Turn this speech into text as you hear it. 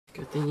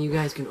Good thing you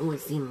guys can only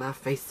see my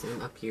face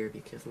up here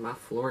because my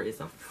floor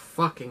is a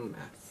fucking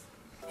mess.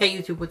 Hey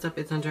YouTube, what's up?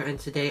 It's Hunter, and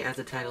today, as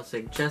the title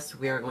suggests,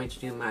 we are going to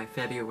do my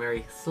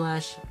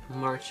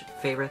February/March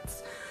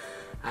favorites.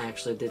 I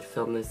actually did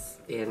film this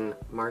in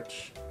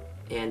March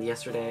and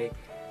yesterday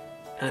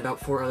and about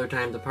 4 other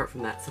times apart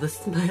from that. So this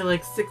is my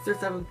like 6th or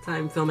 7th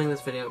time filming this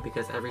video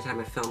because every time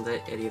I filmed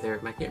it, either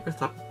my camera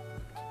stopped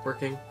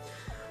working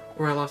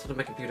or I lost it on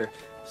my computer.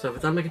 So if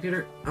it's on my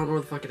computer, I don't know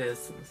where the fuck it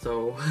is.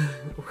 So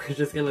we're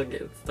just gonna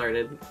get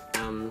started.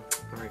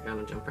 We're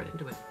gonna jump right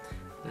into it.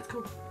 Let's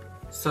go.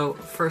 So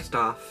first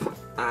off,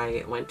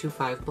 I went to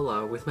Five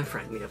Below with my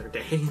friend the other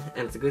day,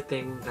 and it's a good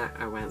thing that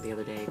I went the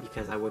other day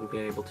because I wouldn't be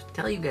able to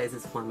tell you guys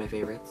it's one of my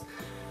favorites.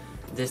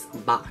 This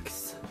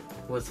box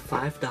was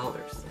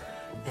 $5,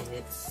 and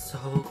it's so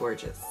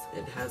gorgeous.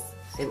 It has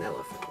an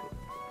e.l.f.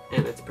 in it,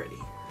 and it's pretty.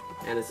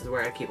 And this is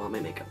where I keep all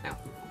my makeup now.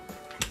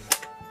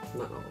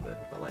 Not all of it,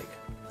 but like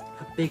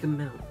a big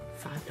amount.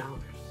 $5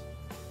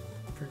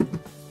 for this.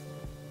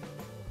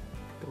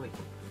 Boy.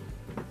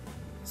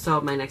 So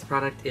my next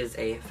product is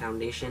a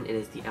foundation. It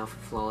is the e.l.f.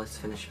 Flawless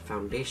Finish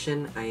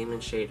Foundation. I am in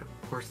shade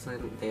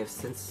Porcelain. They have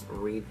since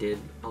redid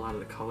a lot of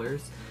the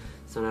colors.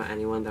 So now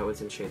anyone that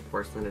was in shade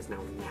Porcelain is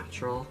now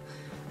natural.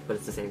 But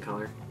it's the same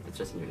color. It's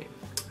just a new name.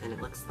 And it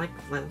looks like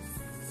this.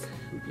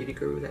 Beauty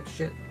guru that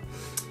shit.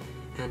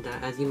 And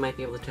as you might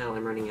be able to tell,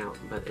 I'm running out.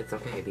 But it's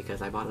okay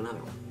because I bought another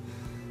one.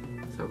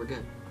 So we're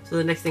good. So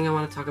the next thing I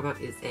want to talk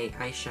about is a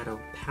eyeshadow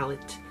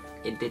palette.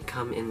 It did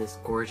come in this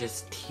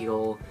gorgeous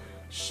teal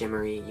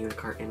shimmery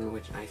unicorn,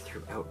 which I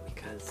threw out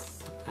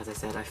because, as I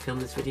said, I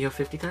filmed this video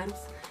 50 times.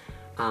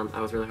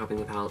 I was really hoping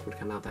the palette would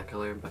come out that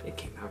color, but it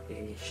came out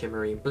a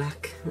shimmery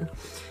black.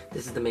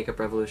 This is the Makeup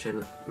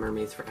Revolution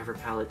Mermaids Forever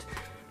palette,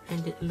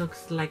 and it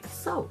looks like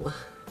so.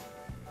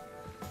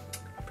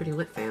 Pretty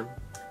lit, fam.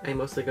 I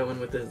mostly go in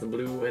with this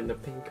blue and the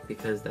pink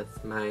because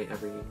that's my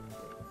every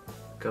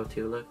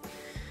go-to look.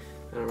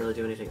 I don't really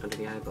do anything under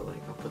the eye, but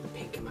like I'll put the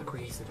pink in my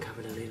crease and cover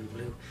it in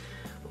blue.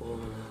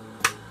 Oh,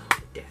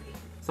 daddy.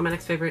 So my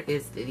next favorite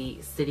is the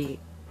City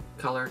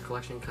Color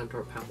Collection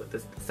Contour Palette.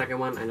 This is the second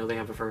one. I know they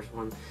have the first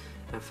one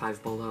at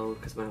Five Below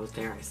because when I was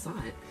there I saw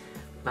it.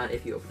 But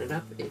if you open it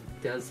up, it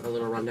does a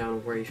little rundown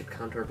of where you should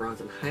contour,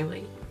 bronze, and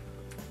highlight.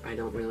 I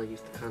don't really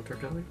use the contour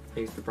color. I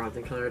use the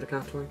bronzing color to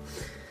contour.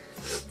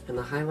 And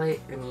the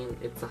highlight, I mean,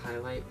 it's a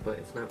highlight, but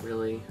it's not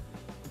really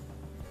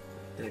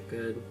that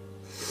good.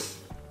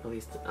 At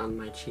least on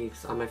my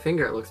cheeks. On my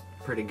finger it looks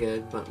pretty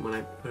good, but when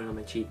I put it on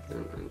my cheek, it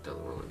doesn't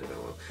really do that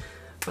well.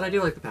 But I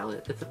do like the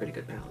palette. It's a pretty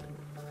good palette.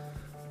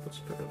 Let's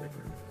put it on my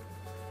finger.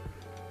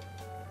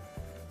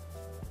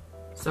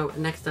 So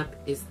next up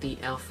is the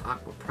e.l.f.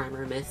 Aqua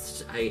Primer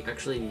Mist. I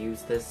actually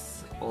use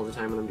this all the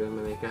time when I'm doing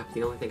my makeup.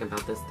 The only thing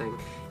about this thing,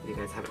 if you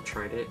guys haven't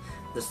tried it,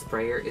 the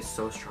sprayer is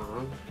so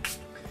strong.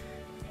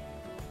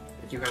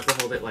 You have to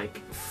hold it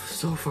like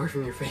so far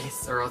from your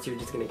face or else you're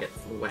just gonna get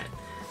wet.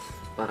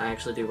 But I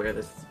actually do wear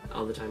this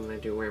all the time when I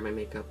do wear my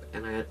makeup,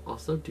 and I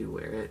also do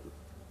wear it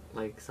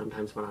like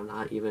sometimes when I'm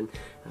not even,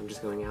 I'm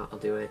just going out, I'll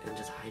do it and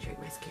just hydrate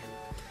my skin.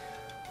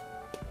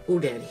 Ooh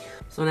daddy.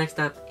 So next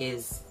up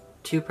is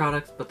two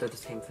products, but they're the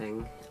same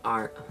thing,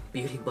 are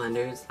beauty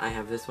blenders. I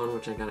have this one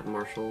which I got at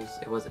Marshall's.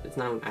 It's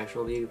not an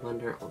actual beauty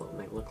blender, although it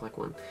might look like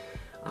one.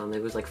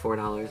 It was like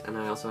 $4, and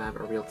I also have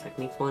a Real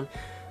Techniques one,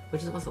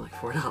 which is also like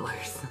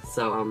 $4.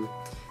 So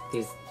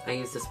I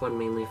use this one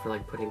mainly for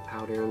like putting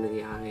powder under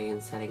the eye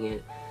and setting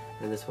it,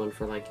 and this one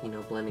for like, you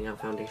know, blending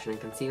out foundation and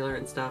concealer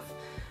and stuff.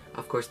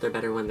 Of course they're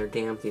better when they're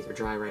damp. These are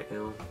dry right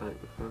now, but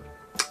what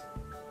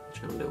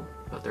you gonna do?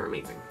 But they're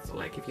amazing. So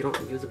like if you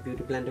don't use a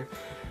beauty blender,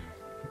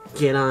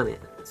 get on it.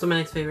 So my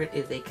next favorite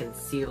is a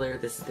concealer.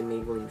 This is the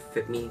Maybelline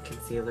Fit Me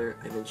Concealer.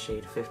 I'm in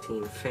shade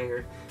 15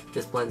 Fair.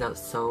 This blends out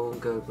so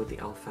good with the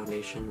e.l.f.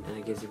 foundation, and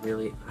it gives you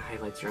really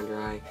highlights your under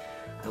eye.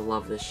 I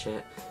love this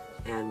shit.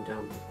 And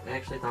I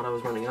actually thought I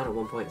was running out at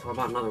one point, so I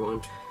bought another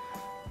one.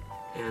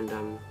 And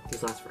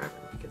these last forever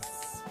because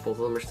both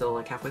of them are still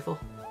like halfway full.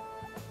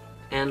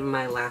 And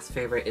my last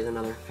favorite is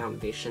another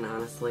foundation,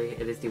 honestly.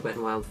 It is the Wet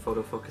n Wild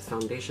PhotoFocus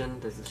Foundation.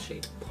 This is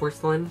shade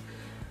Porcelain.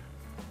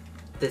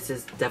 This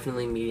is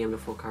definitely medium to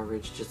full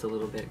coverage, just a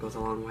little bit goes a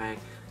long way.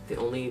 The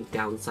only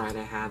downside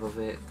I have of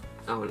it,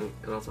 oh, and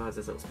it also has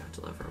this little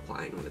spatula for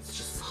applying, but it's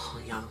just so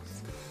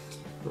yas.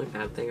 The only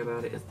bad thing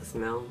about it is the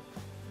smell.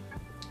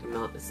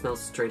 It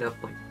smells straight up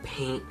like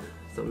paint,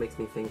 so it makes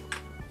me think,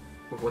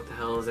 what the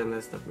hell is in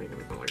this stuff making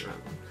me smell like that?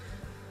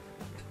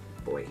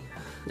 Boy.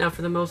 Now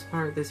for the most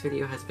part, this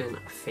video has been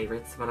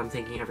favorites, but I'm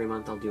thinking every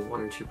month I'll do 1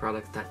 or 2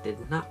 products that did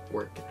not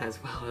work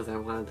as well as I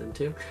wanted them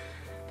to.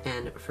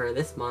 And for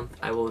this month,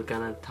 I will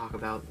gonna talk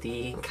about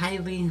the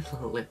Kylie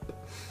lip.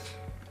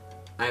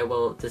 I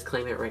will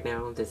disclaim it right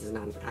now, this is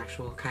not an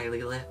actual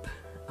Kylie lip.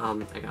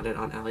 I got it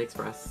on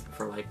AliExpress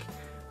for like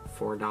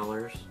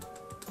 $4.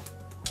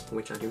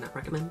 Which I do not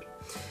recommend.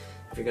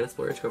 If you're gonna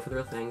splurge, go for the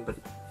real thing, but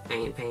I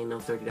ain't paying no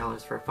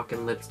 $30 for a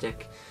fucking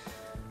lipstick.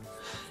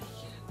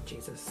 Yeah,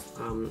 Jesus.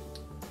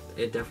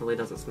 It definitely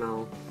doesn't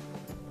smell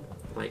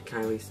like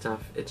Kylie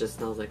stuff. It just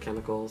smells like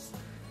chemicals.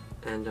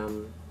 And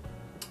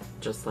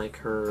just like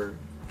her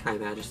High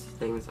Majesty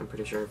things. I'm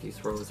pretty sure if you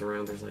swirl this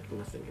around, there's like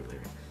nothing in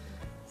there.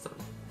 So,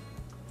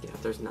 yeah,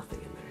 there's nothing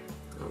in there.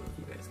 I don't know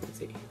if you guys can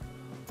see.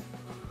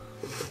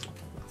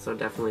 So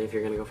definitely, if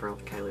you're gonna go for a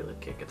Kylie lip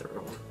kit, get the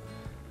real one.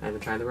 I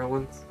haven't tried the real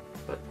ones,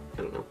 but I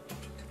don't know.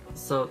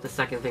 So the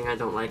second thing I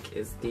don't like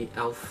is the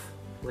e.l.f.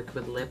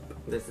 liquid lip.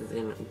 This is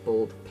in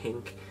bold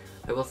pink.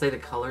 I will say the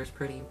color is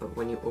pretty, but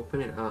when you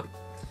open it up,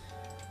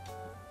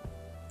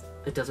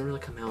 it doesn't really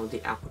come out. The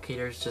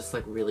applicator is just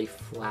like really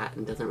flat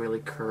and doesn't really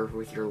curve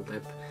with your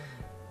lip,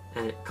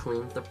 and it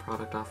cleans the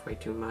product off way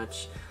too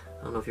much.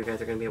 I don't know if you guys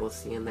are gonna be able to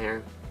see in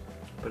there,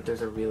 but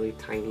there's a really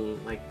tiny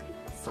like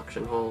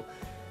suction hole,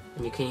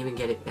 and you can't even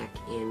get it back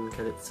in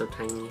because it's so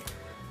tiny.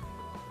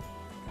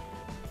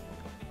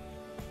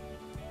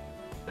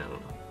 I don't know.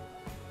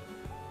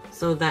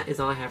 So that is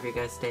all I have for you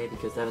guys today,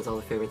 because that is all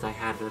the favorites I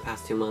had for the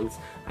past 2 months.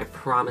 I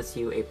promise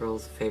you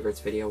April's favorites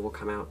video will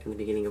come out in the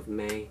beginning of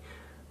May.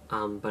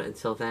 But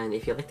until then,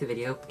 if you liked the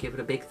video, give it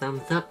a big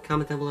thumbs up,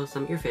 comment down below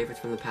some of your favorites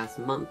from the past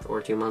month,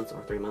 or 2 months,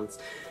 or 3 months,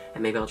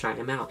 and maybe I'll try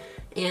them out.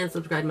 And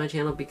subscribe to my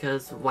channel,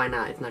 because why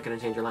not? It's not going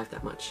to change your life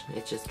that much.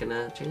 It's just going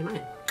to change your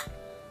mind.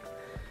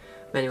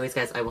 But anyways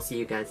guys, I will see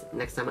you guys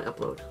next time I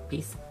upload.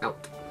 Peace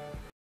out.